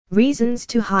Reasons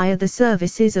to hire the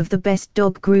services of the best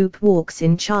dog group walks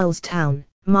in Charlestown,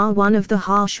 Ma. One of the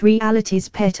harsh realities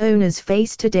pet owners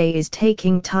face today is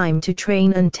taking time to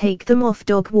train and take them off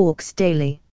dog walks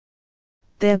daily.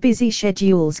 Their busy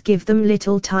schedules give them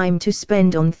little time to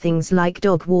spend on things like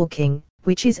dog walking,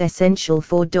 which is essential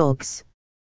for dogs.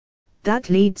 That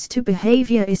leads to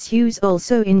behavior issues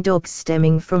also in dogs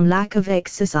stemming from lack of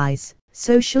exercise,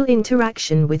 social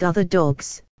interaction with other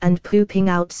dogs, and pooping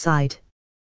outside.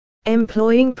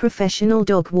 Employing professional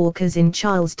dog walkers in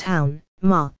Charlestown,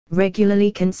 Ma.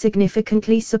 regularly can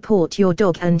significantly support your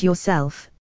dog and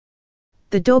yourself.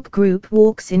 The dog group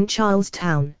walks in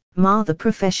Charlestown, Ma. The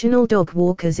professional dog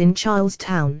walkers in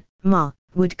Charlestown, Ma.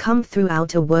 would come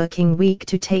throughout a working week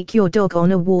to take your dog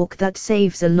on a walk that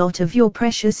saves a lot of your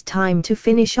precious time to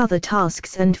finish other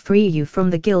tasks and free you from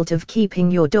the guilt of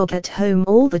keeping your dog at home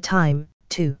all the time,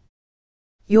 too.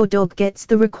 Your dog gets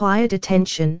the required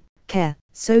attention, care,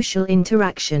 social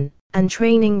interaction, and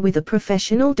training with a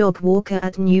professional dog walker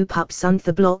at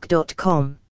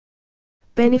newpupsontheblock.com.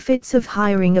 Benefits of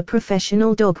hiring a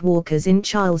professional dog walkers in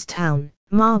Charlestown,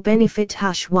 Ma. Benefit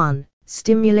 #1.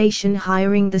 Stimulation.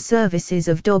 Hiring the services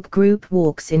of dog group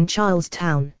walks in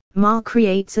Charlestown, Ma.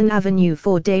 creates an avenue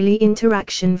for daily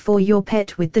interaction for your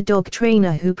pet with the dog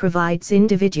trainer who provides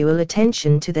individual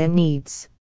attention to their needs.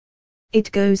 It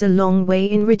goes a long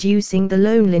way in reducing the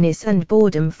loneliness and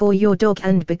boredom for your dog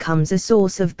and becomes a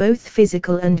source of both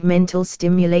physical and mental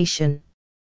stimulation.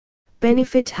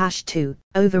 Benefit #2.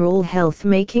 Overall health.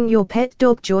 Making your pet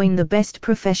dog join the best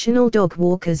professional dog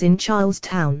walkers in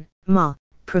Charlestown, Ma.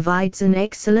 provides an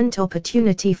excellent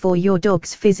opportunity for your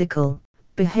dog's physical,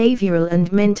 behavioral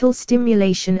and mental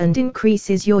stimulation and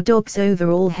increases your dog's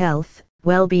overall health,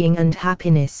 well-being and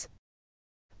happiness.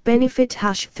 Benefit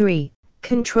 #3.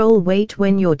 Control weight.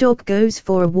 When your dog goes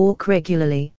for a walk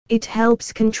regularly, it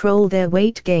helps control their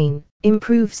weight gain,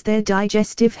 improves their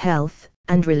digestive health,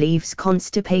 and relieves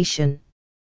constipation.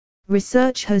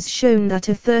 Research has shown that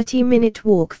a 30-minute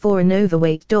walk for an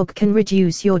overweight dog can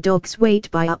reduce your dog's weight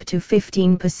by up to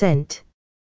 15%.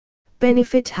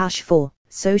 Benefit #4.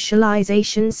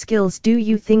 Socialization skills. Do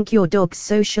you think your dog's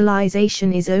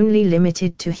socialization is only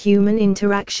limited to human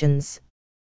interactions?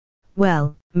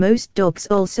 Well, most dogs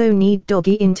also need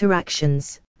doggy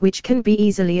interactions, which can be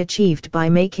easily achieved by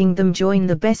making them join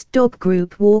the best dog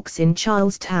group walks in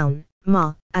Charlestown,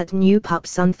 Ma. at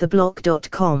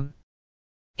newpupsontheblock.com.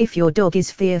 If your dog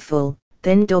is fearful,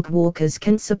 then dog walkers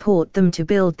can support them to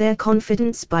build their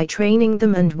confidence by training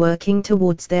them and working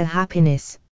towards their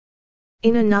happiness.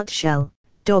 In a nutshell,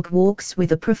 dog walks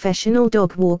with a professional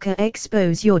dog walker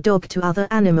expose your dog to other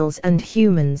animals and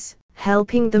humans,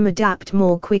 helping them adapt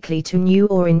more quickly to new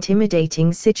or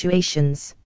intimidating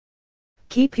situations.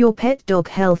 Keep your pet dog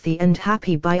healthy and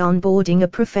happy by onboarding a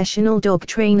professional dog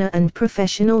trainer and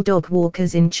professional dog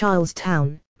walkers in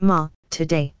Charlestown, Ma.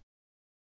 today.